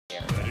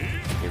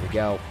Here we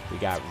go. We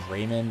got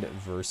Raymond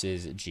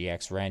versus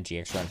GxREN.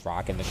 GxREN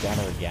rocking the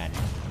gunner again.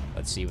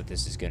 Let's see what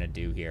this is going to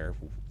do here.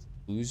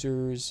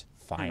 Losers,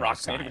 final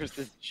time.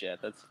 Versus Jet,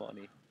 that's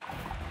funny.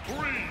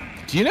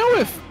 Do you know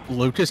if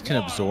Lucas can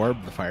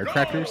absorb the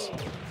firecrackers?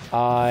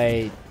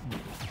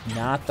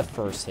 Not the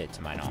first hit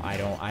to my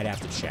knowledge. I'd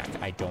have to check.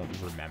 I don't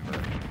remember.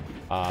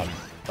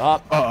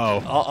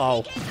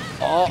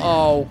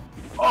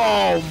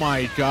 Oh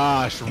my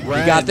gosh,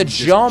 Ren. He got the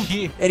jump,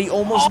 and he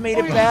almost made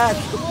it back.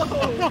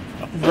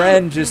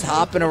 Ren just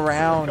hopping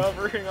around.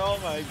 Covering, oh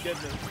my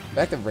goodness. The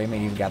fact that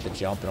Raymond even got the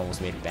jump and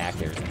almost made it back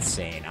there is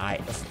insane.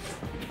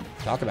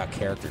 Talk about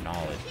character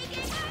knowledge.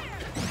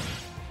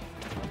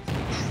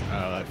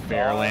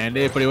 Fair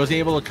landed, but he wasn't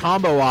able to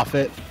combo off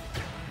it.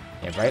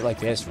 Yeah, right like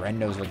this, Ren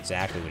knows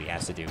exactly what he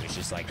has to do. It's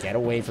just like, get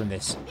away from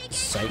this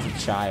psychic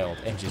child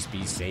and just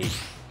be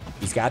safe.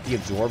 He's got the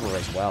absorber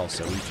as well,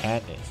 so he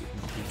can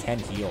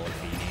heal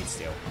if he needs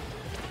to.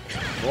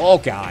 Oh,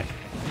 God.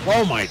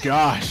 Oh, my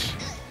gosh.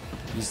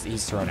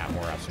 He's thrown out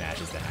more up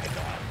smashes than I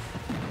thought.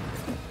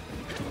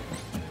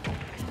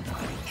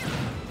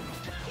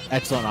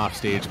 Excellent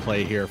offstage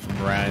play here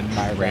from Ren.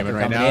 Raymond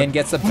right coming now. in,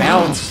 gets the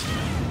bounce.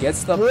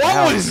 Gets the bounce.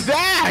 What was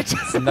that?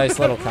 It's a nice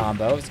little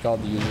combo. It's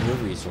called the use of your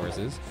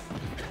resources.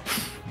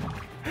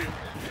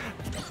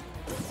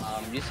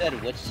 You said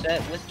which set?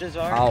 Which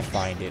Jazar? I'll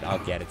find it. I'll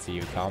get it to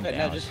you. Calm down.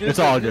 No, just it's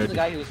all good. the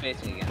guy who was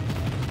facing again.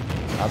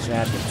 I'll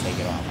smash it and take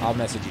it off. I'll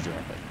message you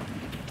directly.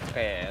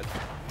 Okay, yeah.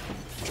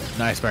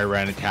 Nice by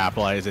Ren to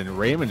capitalize, and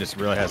Raymond just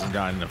really hasn't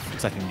gotten a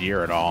second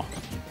gear at all.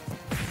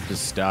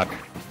 Just stuck.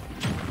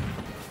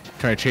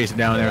 Trying to chase it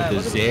down there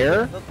with the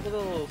Zaire. Look at the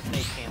little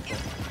snake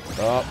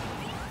cancel.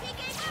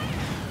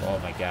 Oh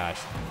my gosh.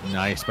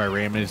 Nice by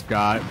Raymond. Has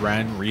got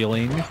Ren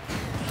reeling.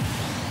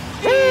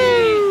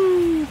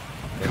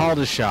 Called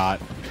a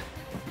shot.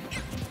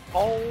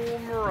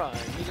 Home run.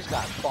 He just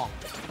got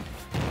bumped.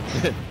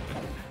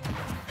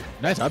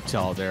 Nice up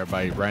tilt there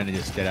by Ren to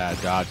just get out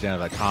of dodge down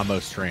to that combo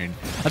string.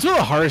 That's one of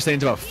the hardest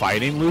things about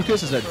fighting,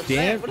 Lucas, is that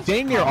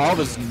dang near all of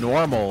his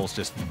normals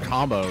just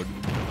comboed,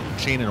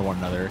 chaining to one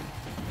another.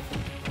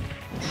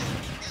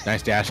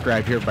 Nice dash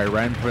grab here by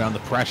Ren, putting on the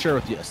pressure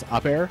with the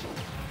up air.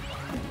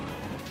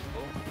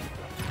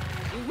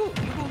 You go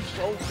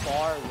so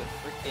far with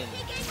freaking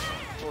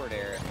forward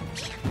air.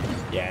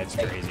 Yeah, it's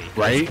crazy.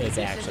 Right? It's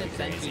actually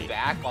crazy.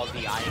 Back while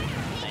the iron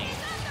thing.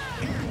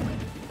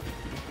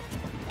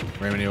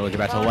 Raymond able to get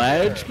back to the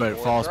ledge, but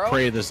falls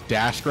prey to this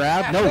dash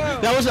grab. No,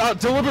 that was a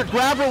deliberate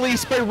grab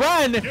release by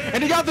Ren,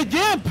 and he got the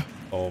gimp!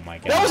 Oh my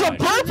god. That was on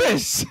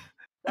purpose!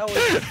 That was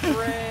crazy.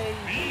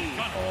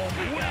 Oh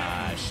my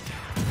gosh.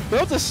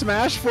 That was a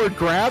smash for a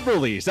grab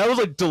release. That was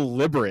like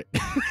deliberate.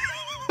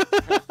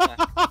 That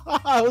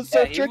was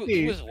so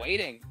tricky. He was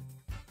waiting.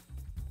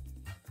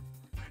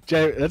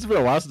 Jay, that's been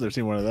a while since I've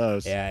seen one of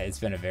those. Yeah, it's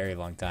been a very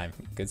long time.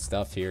 Good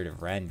stuff here to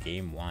Ren,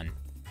 game 1.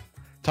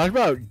 Talk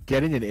about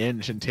getting an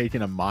inch and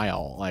taking a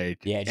mile. Like,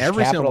 yeah, just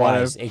every single one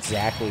of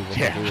exactly what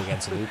they do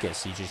against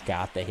Lucas. He just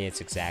got the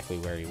hits exactly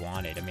where he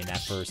wanted. I mean,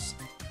 that first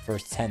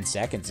 10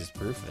 seconds is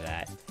proof of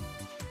that.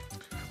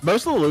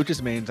 Most of the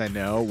Lucas mains I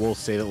know will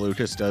say that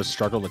Lucas does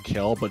struggle to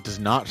kill, but does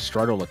not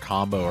struggle to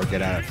combo or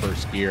get out of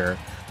first gear.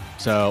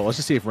 So let's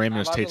just see if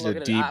Raymond just takes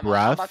a deep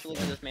breath. I'm about to look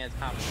at this man's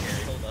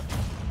commentary. Hold up.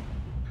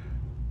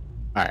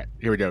 All right,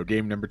 here we go.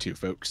 Game number 2,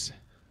 folks.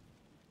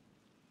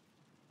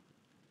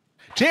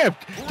 Champ,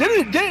 get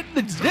in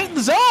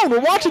the zone. We're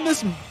watching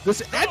this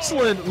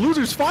excellent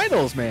losers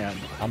finals, man.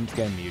 I'm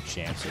gonna mute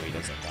Champ so he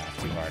doesn't laugh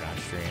too hard on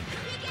stream.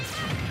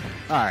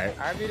 All right.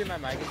 I muted my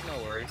mic. It's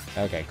no worries.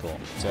 Okay, cool.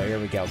 So here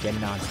we go.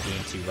 Getting on to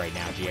game 2 right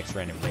now.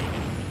 GxREN and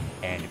Raymond.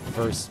 And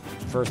first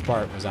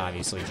part was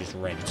obviously just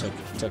Ren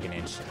took an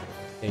inch.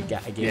 It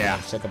gave an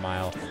inch, took a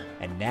mile,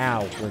 and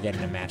now we're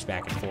getting a match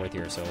back and forth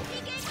here. So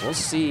we'll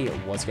see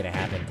what's gonna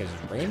happen because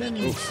Raymond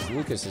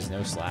Lucas is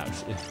no slouch.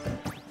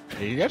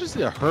 You got to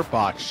see a hurt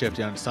box shift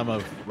on some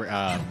of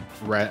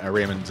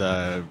Raymond's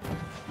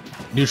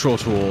neutral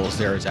tools.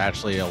 There is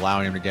actually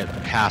allowing him to get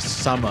past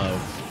some of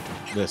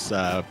this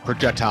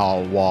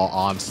projectile wall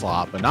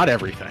onslaught, but not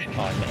everything.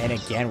 And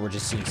again, we're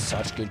just seeing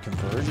such good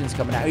conversions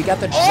coming out. He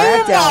got the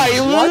drag down.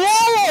 Oh my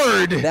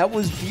lord! That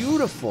was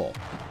beautiful.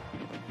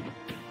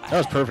 That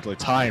was perfectly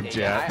timed,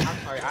 Jet. I'm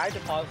sorry, I had to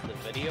pause the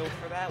video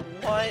for that.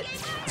 What?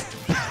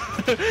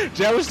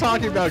 Jet was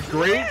talking about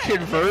great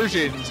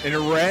conversions, and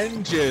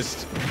Ren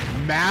just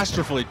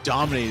masterfully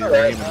dominated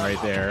Raymond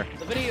right there.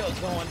 The video's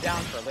going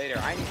down for later.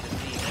 I need to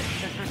see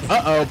it.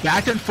 Uh-oh,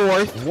 back and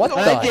forth. What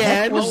the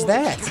heck was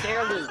that?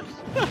 Dare lose.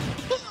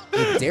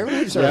 The dare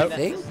loops are a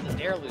thing? The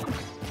dare lose.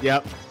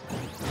 Yep.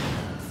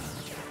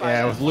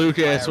 Yeah, with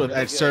Lucas,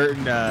 at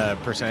certain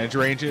percentage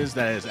ranges,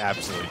 that is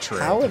absolutely true.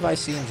 How have I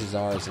seen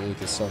Jazar's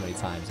Lucas so many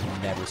times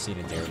and never seen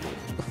a dare loop?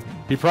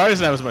 He probably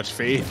doesn't have as much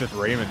faith as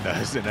Raymond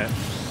does in it.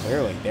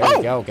 Clearly. There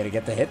we go. Gonna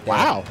get the hit there.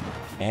 Wow.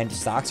 And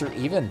stocks are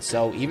even.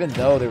 So even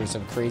though there was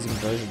some crazy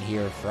conversion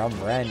here from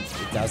Ren,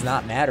 it does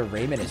not matter.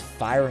 Raymond is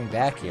firing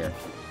back here.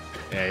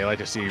 Yeah, you like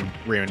to see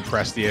Raymond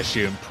press the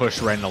issue and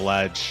push Ren to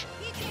ledge.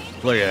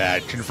 Look at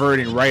that,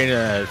 converting right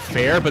into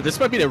fair, but this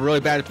might be a really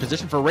bad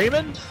position for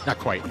Raymond. Not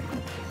quite.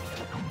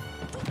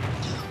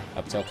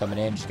 Up tilt coming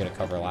in, just gonna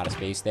cover a lot of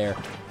space there.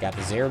 Got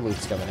the Zair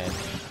loops coming in.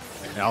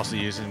 And also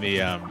using the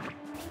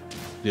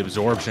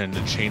absorption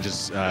to change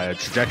his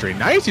trajectory.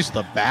 Nice use of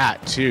the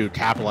bat too,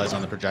 capitalize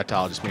on the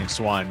projectile just being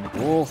swung.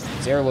 Ooh,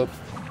 Zair loop.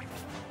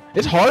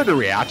 It's hard to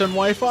react on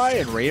Wi-Fi,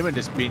 and Raymond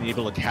just being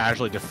able to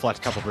casually deflect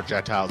a couple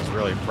projectiles is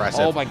really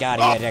impressive. Oh my god,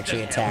 he had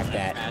actually attacked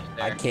that.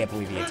 I can't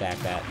believe he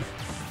attacked that.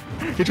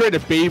 He tried to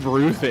Babe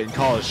Ruth it and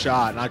call a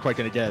shot. Not quite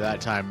going to get it that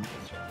time.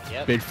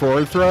 Yep. Big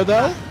forward throw,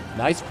 though.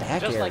 Nice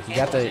back Just air. like He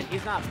got the Hamilton,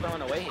 he's not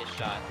throwing away his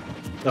shot.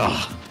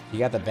 Ugh. he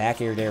got the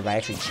back air there by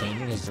actually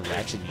changing his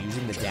direction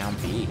using the down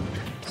B.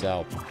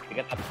 So We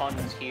got the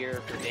puns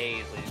here for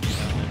days, ladies and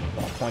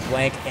gentlemen. point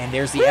blank, and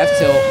there's the F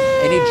tilt,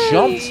 and he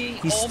jumps. He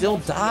Almost still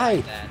got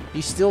died. that.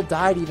 He still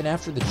died even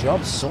after the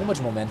jump. So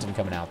much momentum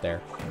coming out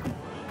there.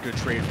 Good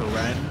trade for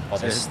Ren. Oh,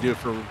 So this- do it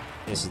for.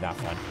 This is not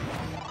fun.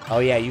 Oh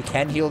yeah, you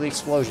can heal the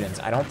explosions.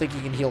 I don't think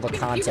you can heal the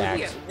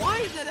contact. Why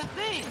is that a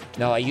thing?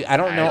 No, I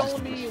don't know.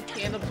 Telling me you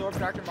can't absorb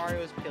Dr.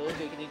 Mario's pillage,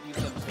 you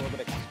can absorb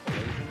an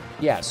explosion.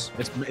 Yes.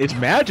 It's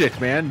magic,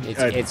 man.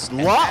 It's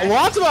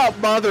Lots about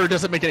Mother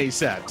doesn't make any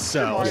sense.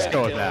 So let's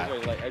go with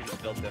that. Like, I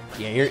just built it.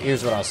 Yeah,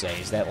 here's what I'll say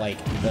is that like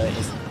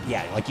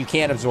like you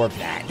can't absorb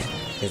that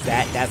because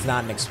that's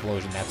not an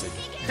explosion. That's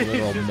a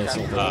literal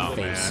missile to Oh,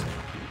 the face. man.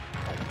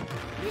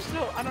 You're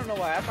so, I don't know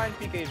why, I find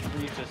PK's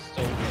reach just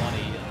so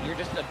funny. You're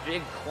just a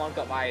big clunk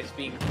of ice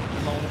being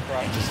blown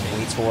across the stage.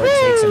 Waits for it,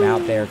 takes him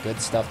out there. Good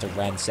stuff to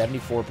Ren.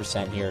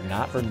 74% here.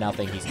 Not for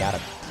nothing. He's got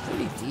a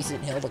pretty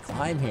decent hill to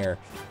climb here.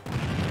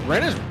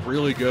 Ren is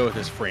really good with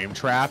his frame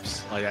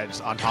traps, like that,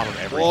 just on top of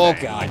everything. Oh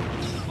god.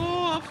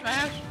 Oh,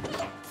 smash!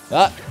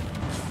 Ah.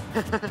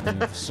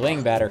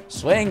 Swing better.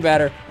 Swing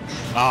better.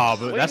 Oh,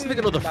 but that's the thing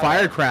about the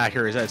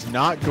firecracker is that it's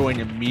not going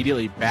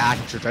immediately back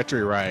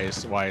trajectory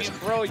wise.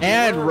 Bro,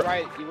 And you were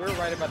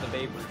right about the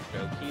Babe Ruth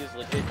joke. He is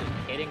legit just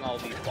hitting all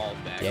these balls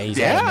back. Yeah, he's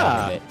had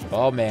enough of it.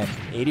 Oh man.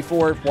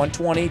 84,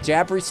 120,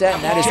 jab reset,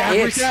 and that is Jab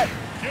it. reset.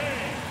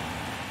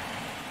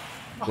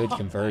 Good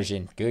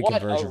conversion. Good What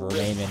conversion a for rip.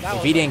 Raymond. That If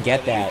was he a didn't get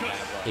really that, good jab,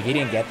 bro. if he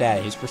didn't get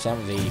that, his percent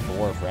was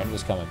 84. If Ren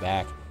was coming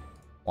back.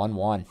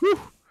 1-1.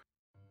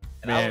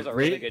 And that Man, was a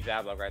really good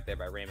jab look right there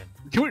by Raymond.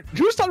 Can we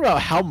just talk about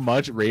how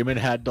much Raymond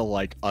had to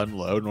like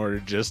unload in order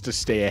just to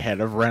stay ahead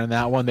of Ren in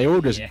that one? They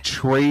were just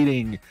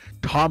trading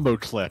combo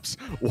clips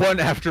one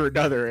after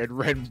another, and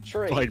Ren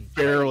like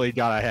barely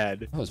got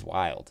ahead. That was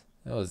wild.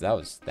 That was fun.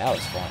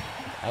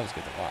 That was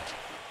good to watch.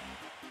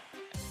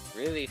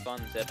 Really fun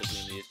set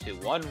between these two.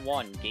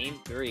 1-1, game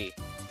 3.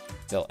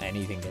 Still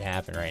anything can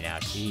happen right now.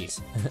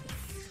 Jeez.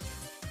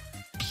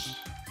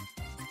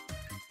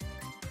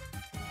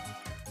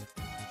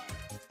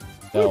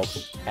 So,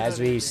 as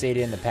we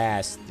stated in the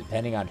past,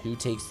 depending on who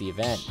takes the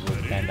event will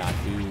depend on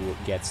who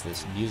gets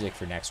this music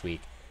for next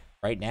week.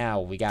 Right now,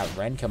 we got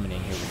Ren coming in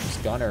here with his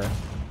gunner.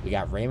 We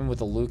got Raymond with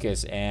the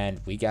Lucas, and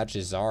we got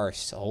Jazar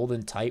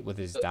holding tight with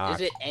his dock.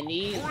 Is it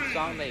any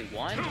song they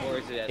want, or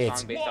is it a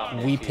song based off the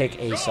We series? pick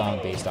a song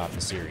based off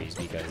the series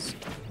because,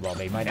 well,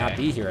 they might not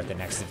be here at the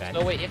next event.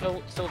 So wait,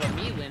 so the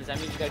me wins, that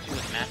means you gotta choose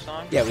a Smash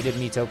song? Yeah, we did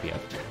Metopia.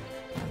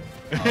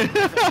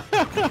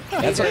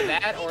 That's either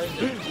that, or is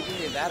it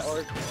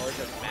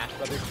Smash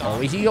Brothers song? Oh,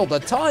 we healed a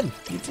ton.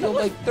 You healed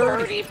like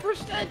 30.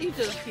 30% you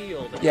just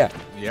healed. Yeah.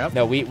 Yep.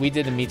 No, we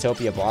did the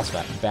Metopia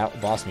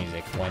boss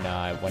music when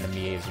Mia's won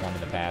in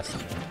the past.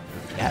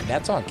 Yeah,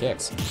 that song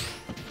kicks.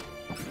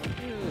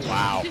 Dude,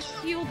 Wow. You just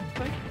healed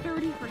like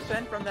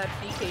 30% from that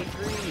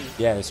PK3.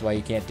 Yeah, that's why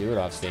you can't do it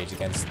off stage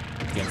against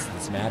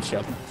this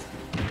matchup.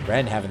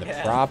 Ren having the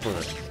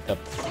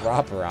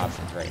proper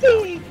options right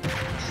now.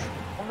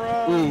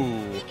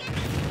 Ooh.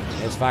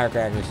 There's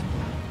firecrackers.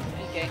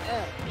 Okay,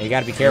 You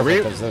gotta be careful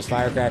because those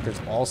firecrackers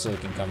also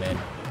can come in.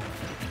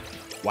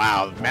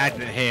 Wow,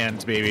 magnet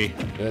hands, baby.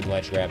 Good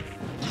ledge grab.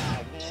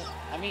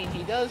 I mean,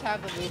 he does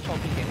have the move called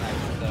PK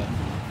Knife,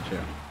 so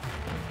Sure.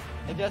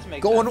 it does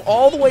make Going sense.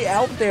 all the way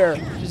out there,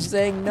 just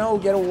saying no,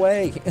 get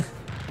away.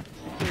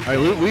 I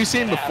mean, we've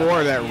seen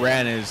before that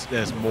Ren is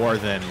more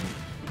than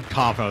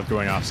confident with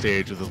going off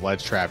stage with his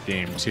ledge trap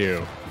game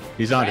too.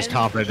 He's not just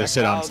confident to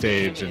sit on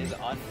stage and. Is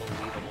unbelievable.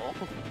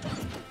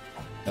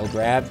 No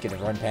grab, gonna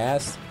run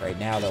past. Right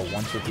now, though,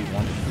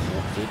 151 to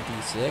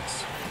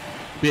 456.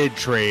 Big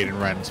trade in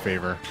Ren's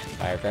favor.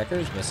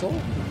 Firecrackers, missile.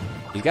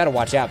 He's got to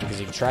watch out because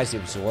if he tries to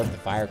absorb the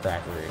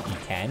firecracker, he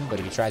can, but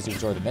if he tries to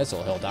absorb the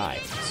missile, he'll die.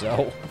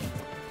 So.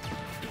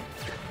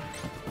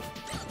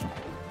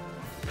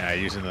 Yeah,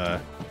 using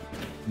the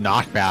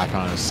knockback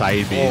on his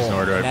side Bs in Oh,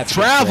 order to that's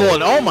travel. good.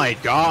 And oh my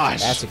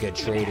gosh. That's a good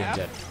trade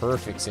into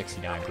perfect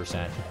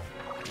 69%.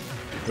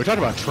 We're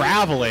talking about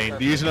traveling.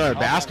 To use another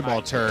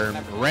basketball term,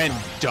 Ren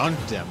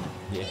dunked him.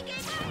 Yeah.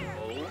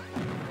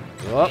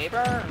 Oh, Oh,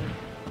 burn.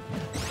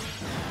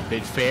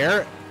 Big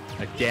fair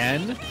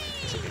again.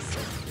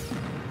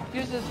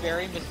 This is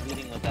very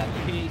misleading with that.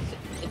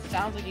 It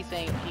sounds like he's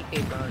saying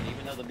PK burn,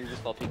 even though the move is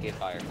called PK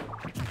fire.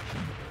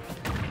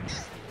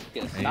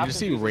 Get And you just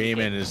see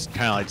Raymond is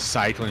kind of like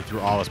cycling through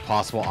all his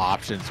possible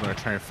options when they're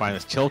trying to find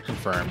this kill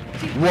confirm.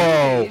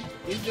 Whoa!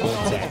 He's Good doing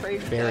all the tech.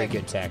 crazy Very tech.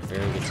 good tech.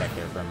 Very good tech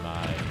there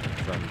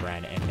from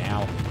Ren. And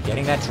now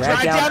getting that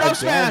drag down up again.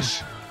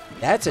 smash!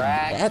 That's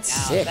Drag down.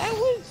 sick.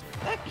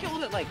 That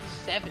killed it like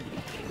 70.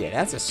 Yeah,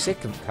 that's a sick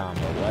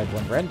combo.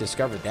 When Ren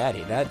discovered that,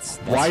 that's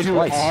Why do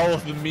twice. all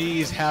of the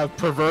Miis have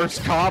perverse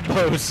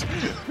combos?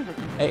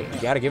 Hey, you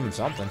gotta give him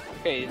something.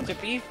 Okay, to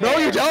be fair, No,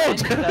 you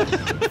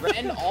don't!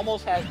 Ren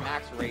almost has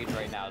max rage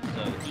right now,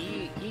 so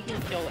he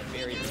can kill at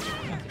very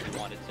 30% if he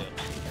wanted to.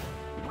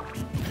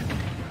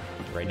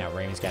 Right now,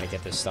 Raymond's got to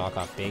get this stock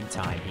off big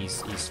time.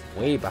 He's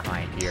way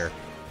behind here.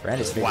 Ren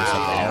is figuring Wow.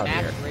 something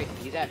out here.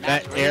 He's at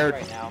max That rage air-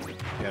 right now.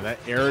 Yeah, that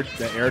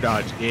air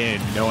dodge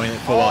in, knowing that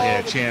full well he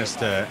had a chance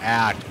to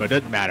act, but it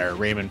doesn't matter.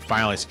 Raymond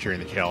finally securing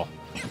the kill.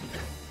 He's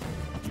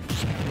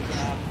gonna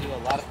have to do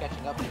a lot of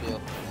catching up to do.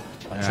 I'm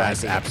trying to That's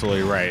see.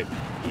 absolutely right.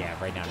 Yeah,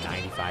 right now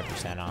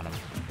 95% on him.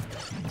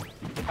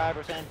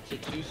 5% to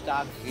 2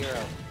 stock 0.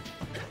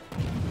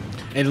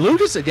 And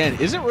Lucas, again,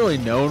 isn't really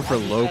known for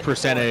low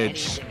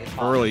percentage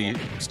early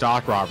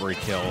stock robbery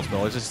kills,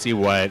 but let's just see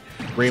what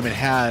Raymond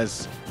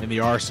has in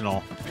the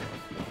arsenal.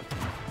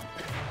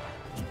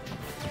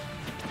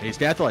 He's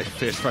gonna have to like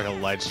fish for like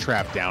a ledge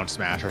trap down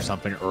smash or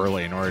something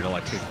early in order to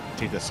like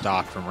take the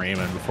stock from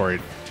Raymond before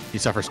he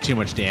suffers too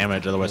much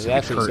damage. Otherwise,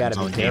 He's he's got to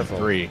on be game careful.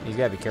 3. He's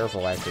got to be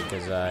careful actually,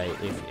 because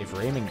if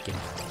Raymond can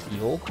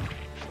heal,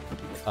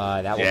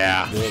 that would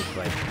Yeah. be big.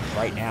 But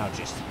right now,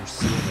 just you're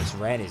seeing this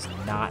Ren is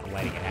not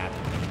letting it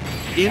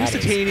happen.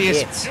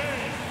 Instantaneous. That is it.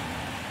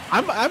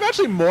 I'm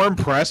actually more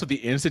impressed with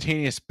the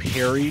instantaneous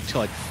parry to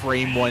like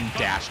frame 1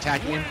 dash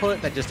attack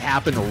input that just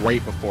happened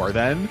right before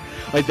then.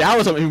 Like that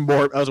was something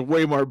more. I was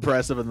way more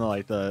impressive than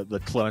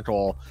the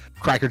clinical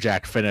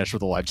crackerjack finish with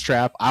the ledge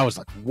trap. I was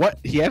like, what?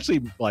 He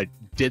actually like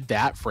did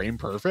that frame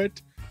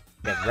perfect.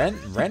 Yeah,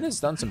 Ren has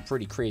done some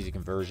pretty crazy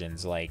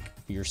conversions. Like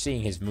you're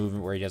seeing his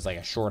movement where he does like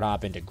a short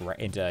hop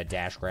into a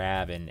dash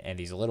grab and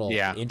these little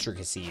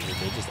intricacies, and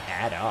they just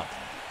add up.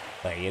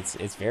 Like it's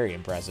very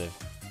impressive.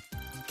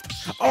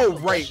 Oh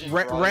right,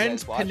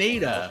 Ren's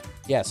Pineda.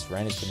 Yes,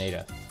 Ren is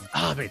Pineda.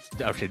 Oh, man,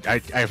 okay.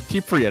 I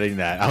keep forgetting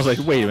that. I was like,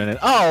 wait a minute.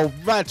 Oh,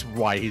 that's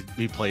why he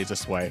plays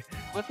this way.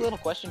 Quick little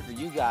question for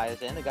you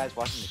guys and the guys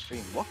watching the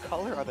stream. What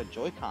color are the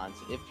Joy-Cons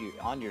if you're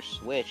on your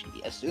Switch,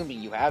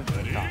 assuming you have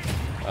Joy-Cons?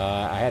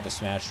 I had the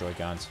Smash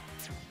Joy-Cons.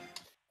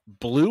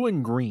 Blue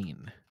and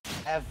green.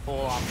 I have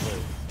full-on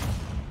blue.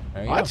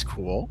 There you Oh, go. that's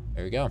cool.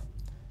 There you go.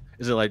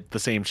 Is it like the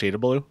same shade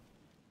of blue?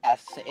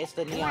 Yes, it's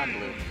the neon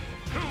blue.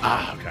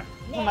 Ah, okay.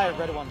 My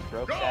red ones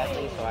broke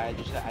sadly, so I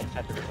just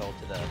had to resort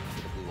to the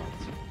blue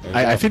ones. There you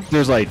I go. think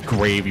there's like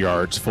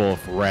graveyards full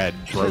of red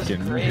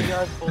broken.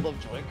 Graveyard full of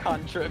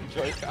Joy-Con trip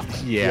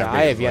Joy-Cons. Yeah,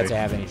 I have yet to basically.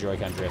 have any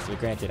Joy-Con drift. But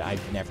granted,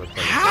 I've never played.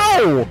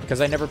 How? Because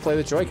I never play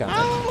with Joy-Cons.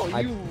 Oh, I-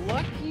 you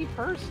lucky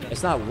person.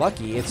 It's not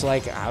lucky. It's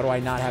like, how do I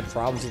not have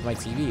problems with my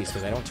TVs?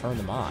 Because I don't turn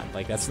them on.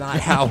 Like, that's not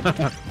how...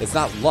 It's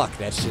not luck.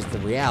 That's just the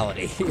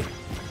reality.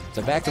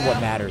 So back to what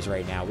matters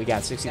right now. We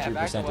got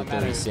 63% to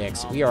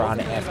 36. We are on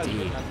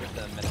FD.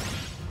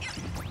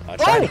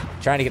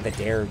 Trying to get the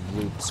dare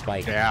loop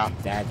spike. Yeah.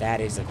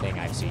 That is a thing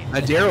I've seen.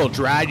 A dare will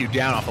drag you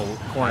down off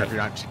a corner if you're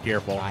not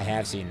careful. I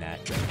have seen that.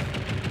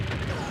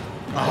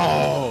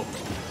 Oh.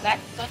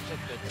 That's such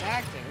a good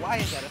tactic. Why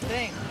is that a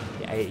thing?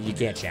 Yeah, you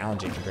can't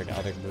challenge it compared to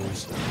other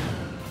moves.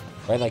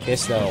 Right like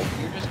this, though.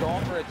 You're just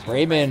going for it.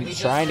 Raymond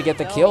trying to get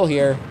the kill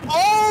here.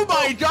 Oh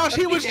my gosh,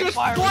 he was just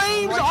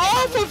flames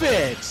off of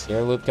it!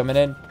 Dare loop coming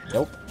in.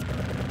 Nope.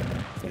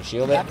 Gonna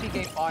shield it. That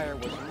PK fire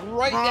was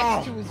right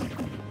next to his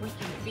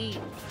freaking feet.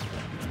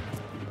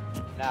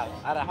 Now,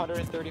 at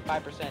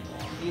 135%,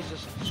 he's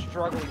just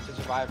struggling to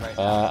survive right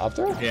now. Up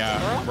throw?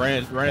 Yeah,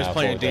 Ren is Yeah,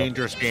 playing a full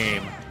dangerous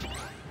game.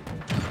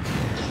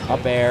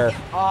 Up air.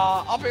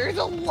 Up air is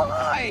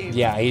alive!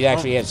 Yeah, he's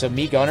actually hit. So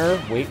me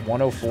Gunner, weight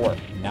 104.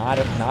 Not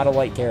a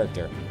light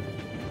character.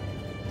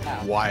 Now,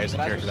 Why is the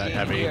but as character we're that seeing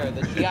heavy? Here,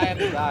 the TI of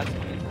the gods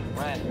is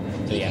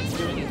Ren. So yeah. He's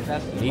doing his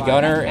best to Me survive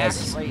Gunner at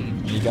as max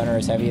rage. Me Gunner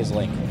as heavy as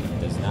Link.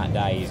 Does not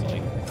die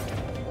easily.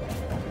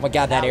 Oh my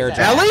god, that air At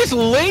drop. least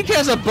Link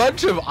has a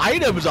bunch of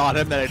items on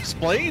him that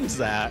explains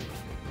that.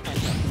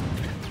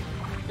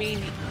 I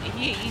mean,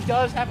 he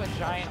does have a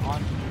giant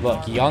arm.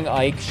 Look, young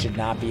Ike should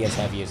not be as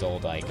heavy as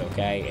old Ike,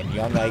 okay? And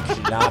young Ike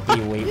should not be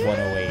weight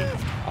 108.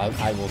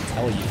 I will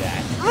tell you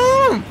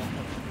that.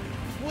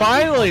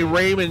 Finally,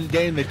 Raymond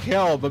getting the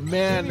kill, but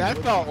man, that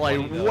felt like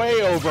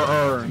way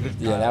over-earned.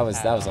 Yeah, that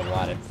was a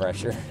lot of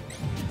pressure.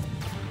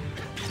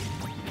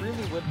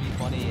 Really would be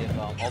funny if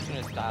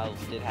alternate styles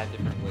did have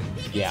different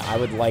weights. Yeah, I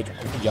would like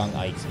young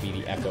Ike to be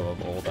the echo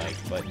of old Ike,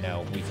 but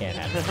no, we can't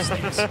have those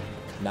things.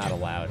 Not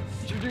allowed.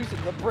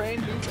 Introducing the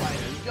brand new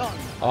fighter, Young.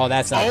 Oh,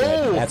 that's not Oh!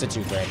 good. That's a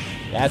 2-grade.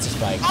 That's a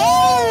spike.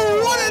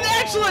 Oh, what an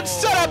excellent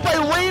setup by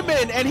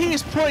Raymond, and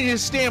he's putting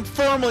his stamp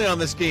firmly on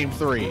this game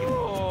 3.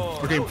 Oh,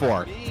 Or game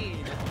 4.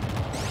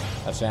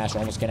 Up smash,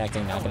 almost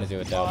connecting. Not going to do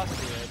it, though. Right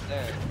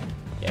there.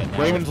 Yeah, now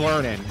Raymond's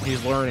learning.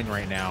 He's learning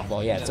right now.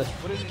 well, yeah,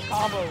 What is his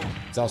combo?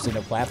 it's also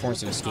no platforms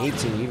to escape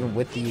to, even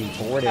with the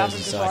forward airs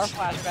and Bizarre such.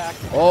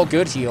 flashback. Oh,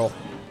 good heal.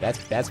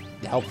 That's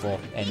helpful,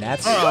 and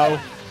that's. Uh-oh.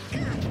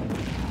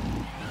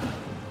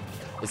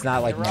 It's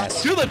not like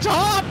Ness. To the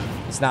top!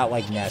 It's not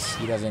like Ness.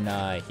 He doesn't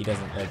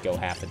like go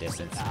half the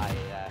distance. Nah,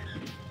 yeah.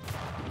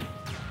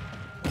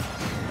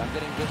 I'm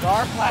getting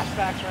bizarre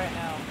flashbacks right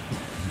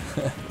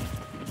now.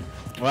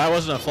 Well, that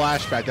wasn't a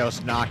flashback. That was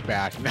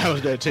knockback. That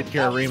was to take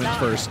care of Raymond's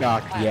first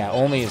stock. Yeah,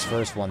 only his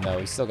first one though.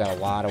 He's still got a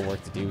lot of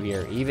work to do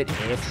here. Even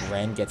if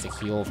Ren gets a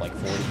heal of like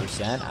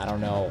 40%, I don't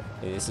know.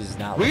 This is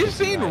not. We've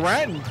seen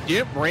Ren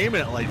get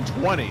Raymond at like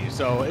 20,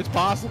 so it's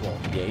possible.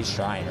 Yeah, he's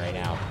trying right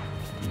now.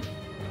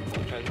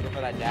 Tries to go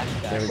for that dash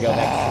attack. There we go.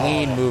 That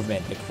clean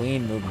movement. The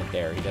clean movement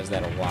there. He does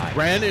that a lot.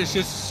 Ren is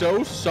just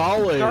so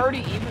solid. He's already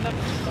even up to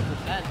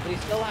 50%, but he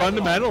still has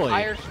Fundamentally. a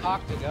higher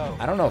stock to go.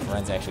 I don't know if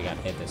Ren's actually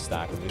gonna hit this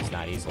stock, at least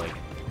not easily.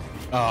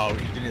 Oh,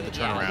 he didn't hit the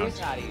Yeah, turnaround. he's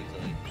not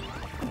easily.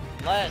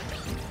 Let.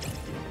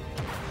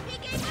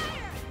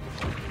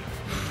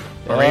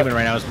 But Raymond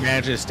right now is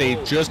managing to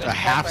stay just a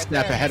half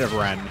step ahead of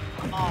Ren.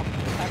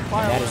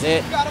 That is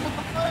it. Got him with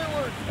the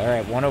firework. All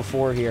right,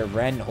 104 here.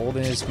 Ren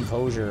holding his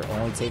composure,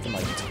 only taking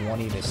like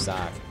 20 to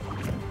stock.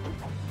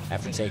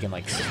 After taking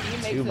like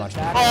too much.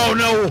 Oh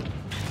no!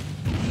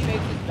 He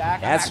makes it back.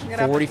 That's I'm actually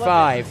gonna have to flip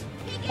 45.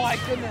 it. My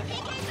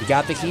goodness. He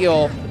got the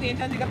heal. With the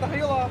intent, he got the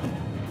heal off.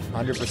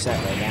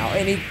 100% right now,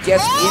 and he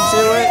gets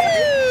into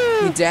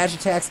it. He dash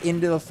attacks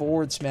into the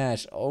forward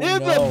smash. Oh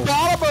In no! the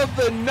bottom of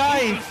the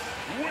ninth!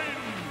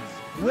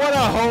 What a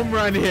home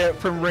run hit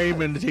from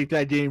Raymond to take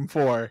that game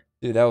 4.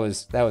 Dude, that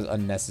was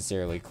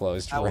unnecessarily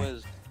close. That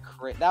was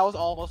that was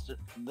almost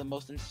the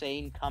most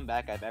insane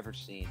comeback I've ever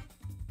seen.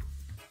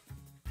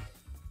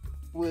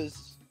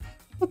 Was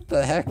What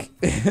the heck?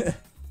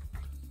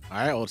 All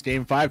right, well, it's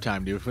game 5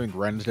 time. Do you think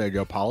Ren's gonna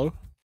go Apollo?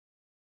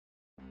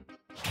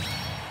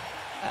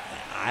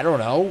 I don't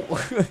know.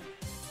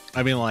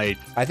 I mean, like,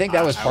 I think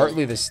that was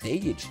partly the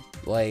stage.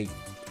 Like,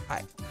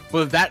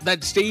 well,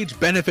 that stage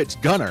benefits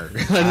Gunner. no.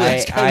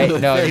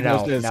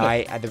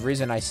 The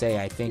reason I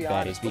say I think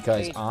that is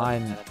because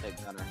on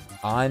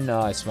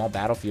Small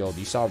Battlefield,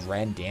 you saw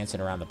Ren dancing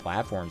around the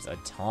platforms a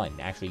ton,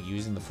 actually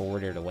using the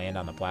forward air to land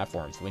on the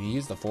platforms. When he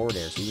used the forward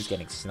airs, he was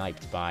getting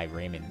sniped by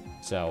Raymond.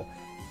 So,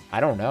 I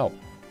don't know.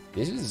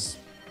 This is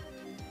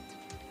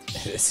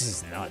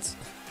nuts.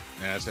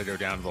 Yeah, it's gonna go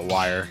down to the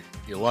wire.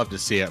 You love to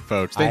see it,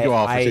 folks. Thank you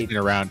all for sticking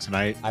around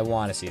tonight. I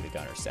want to see the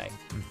Gunner say.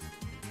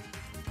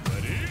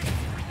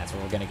 That's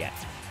what we're gonna get.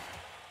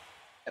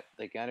 Yep,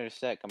 the Gunner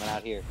set coming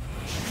out here.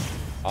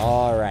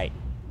 All right,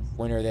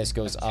 winner of this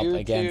goes up 2-2,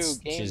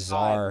 against game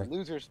GxREN. 5,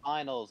 losers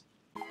finals.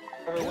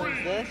 Whoever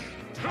wins this,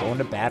 Going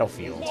to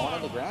Battlefield. one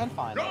of the grand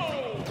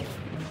finals.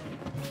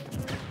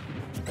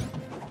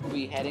 Will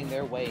be heading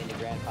their way into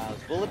grand finals.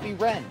 Will it be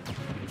Ren?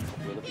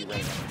 Will it be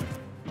Raymond?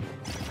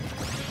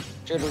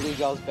 Sure to leave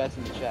y'all's bets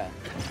in the chat.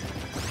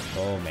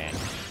 Oh man,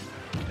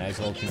 nice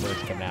little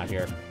conversion coming out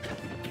here.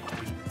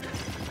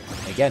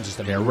 Again, just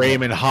a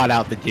Raymond hot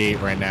out the gate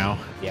right now.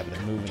 Yeah, but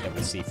the movement that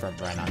we see from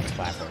Ren on this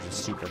platform is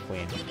super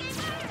clean.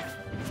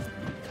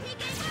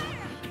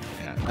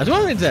 Yeah, that's one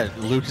of the things that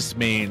Lucas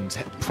mains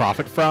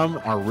profit from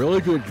are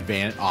really good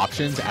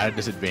options at a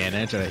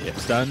disadvantage at a hip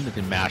stun that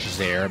can mash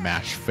Zair,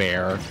 mash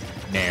fair,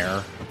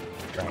 nair.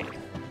 Right.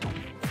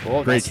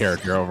 Well, great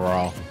character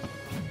overall.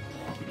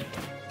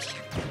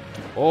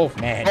 Oh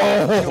man,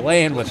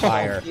 playing with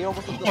fire.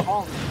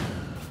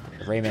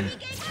 Raymond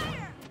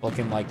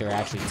looking like they're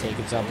actually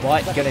taking some,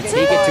 but gonna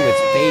take it to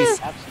its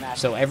face.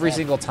 So every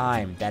single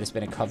time, that has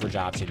been a coverage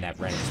option that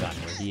Ren has done,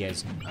 where he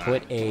has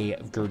put a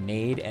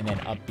grenade and then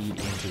upbeat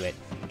into it.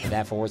 And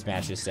that forward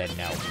smash just said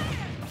no.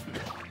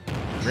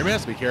 Raymond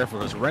has to be careful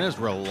because Ren has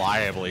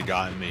reliably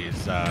gotten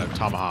these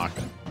tomahawk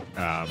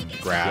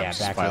grabs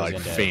by like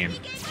Fame.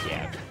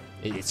 Yeah,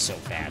 it's so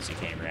fast you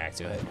can't react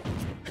to it.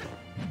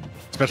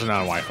 Especially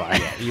not on Wi-Fi.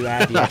 Yeah, you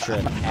add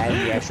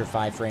the extra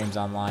 5 frames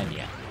online.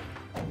 Yeah.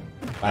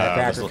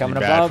 Firecracker coming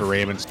bad above. For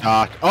Raymond's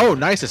stock. Oh,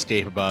 nice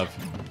escape above.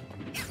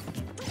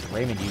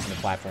 Raymond using the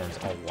platforms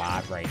a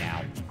lot right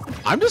now.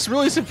 I'm just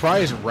really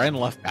surprised Ren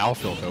left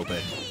Battlefield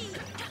open.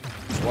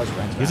 This was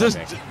Ren's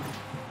just...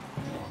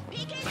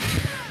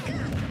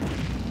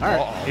 All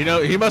right, you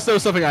know, he must know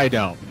something I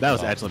don't. That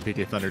was excellent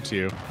PK Thunder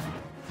 2.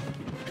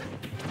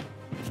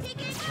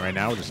 Right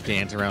now, we're just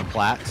dancing around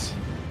plats.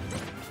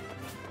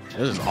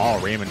 This is all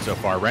Raymond so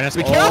far. Ren has to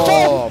be careful!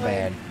 Oh,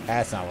 man.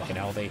 That's not looking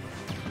healthy.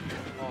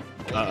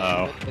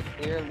 Uh-oh.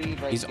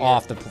 He's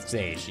off the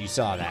stage. You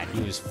saw that.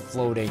 He was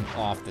floating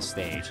off the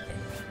stage.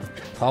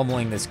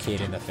 Pummeling this kid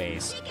in the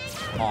face.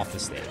 Off the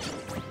stage.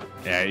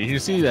 Yeah, you can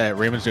see that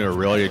Raymond's doing a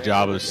really good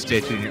job of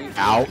sticking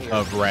out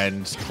of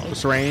Ren's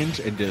close range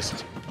and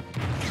just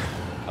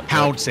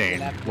pouncing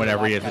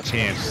whenever he has a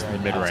chance in the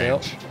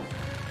mid-range.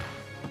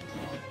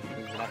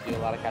 A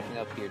lot of catching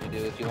up here to do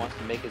if he wants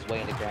to make his way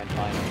into grand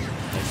finals.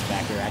 This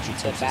back air actually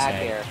tips his back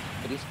head. air,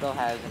 but he still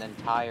has an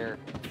entire.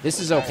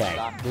 This is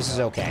okay. This is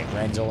okay.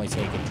 Ren's only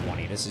taking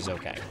 20. This is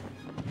okay.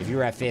 If you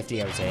were at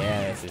 50, I would say,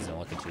 this isn't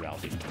looking too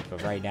healthy.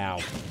 But right now,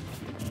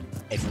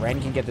 if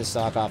Ren can get this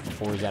stock off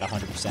before he's at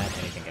 100%,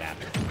 anything can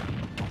happen.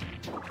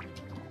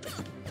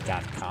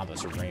 Got combos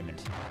from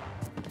Raymond.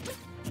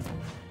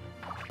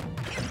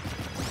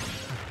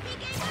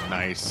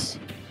 Nice.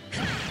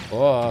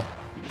 Oh.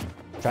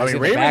 Tries to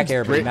get the back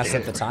air, but he messed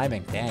up great. the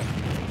timing. Dang.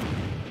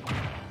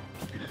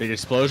 Big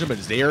explosion, but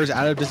Zayre's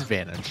out of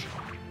disadvantage.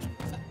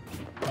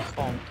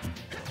 Bonk.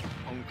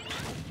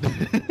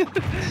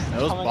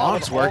 Those Coming out bonks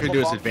with working all to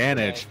the his bonks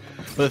advantage.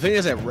 But the thing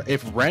is that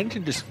if Ren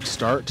can just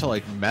start to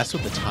like mess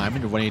with the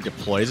timing of when he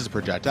deploys his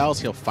projectiles,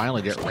 he'll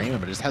finally get Raymond,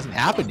 but it just hasn't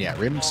happened yet.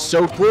 Raymond's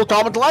so cool,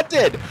 calm, and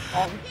collected.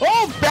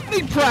 Oh,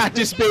 batting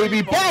practice,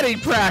 baby, batting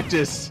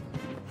practice.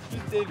 He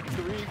did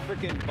 3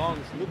 freaking bonks.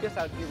 Lucas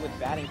out here with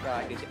batting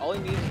practice. All he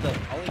needs is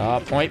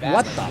the Point.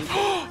 What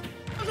the?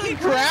 He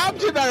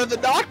grabbed him out of the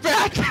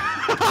knockback.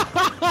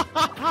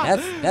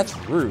 That's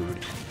rude.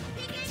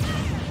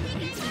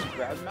 He just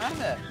grabbed him out of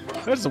that.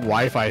 That's the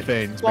Wi-Fi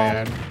things,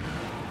 man.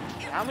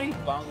 How many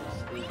bonks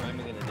is Raymond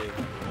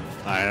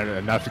gonna do?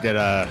 Enough to get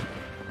a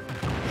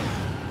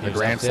There's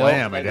grand uphill.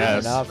 slam, I Like,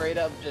 guess. Enough.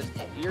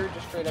 You're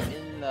just straight up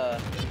in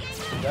the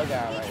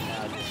dugout right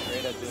now, just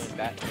straight up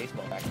doing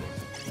baseball practice.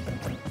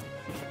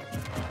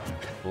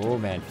 Oh,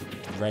 man.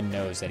 Ren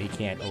knows that he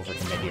can't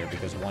overcommit here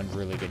because one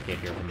really good hit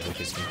here from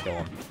Lucas can kill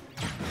him.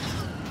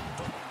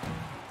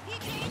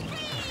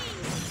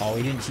 Oh,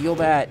 he didn't heal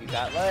that. He's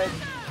got legs.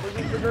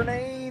 Looking for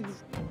grenades.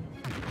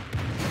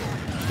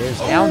 There's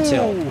down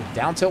tilt.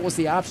 Down tilt was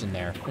the option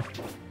there.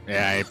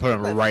 Yeah, he put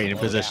him right in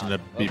Slow position down.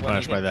 to be When he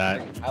punished by hit-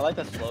 that. I like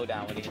the slow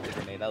down when he hit the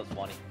grenade. That was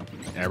funny.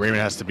 Yeah,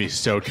 Raymond has to be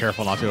so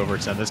careful not to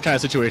overextend. This kind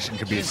of situation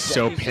can be He's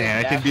so he's so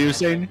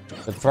panic-inducing.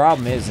 The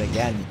problem is,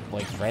 again,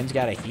 like, Ren's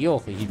got to heal.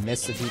 He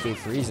missed the PK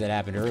freeze that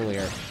happened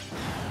earlier.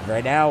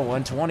 Right now,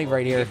 120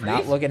 right here.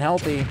 Not looking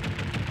healthy.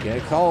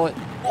 Gonna call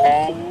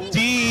it.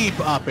 Deep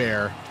up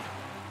air.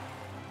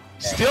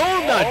 Still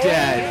not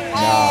dead.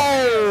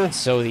 No.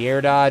 So the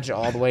air dodge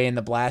all the way in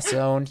the blast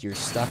zone. You're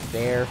stuck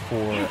there for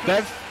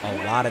That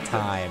a lot of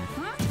time.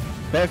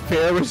 that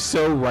fair was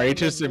so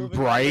righteous and moving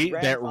on to bright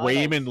grand that finals.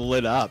 Raymond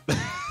lit up.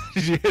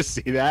 Did you guys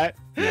see that?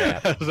 Yeah.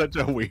 That was such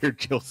a weird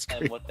kill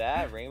screen. And with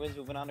that, Raymond's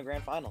moving on to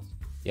grand finals.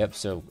 Yep,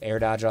 so air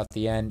dodge off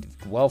the end.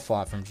 Well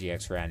fought from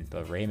GxREN,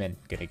 but Raymond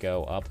gonna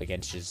go up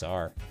against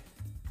GxR.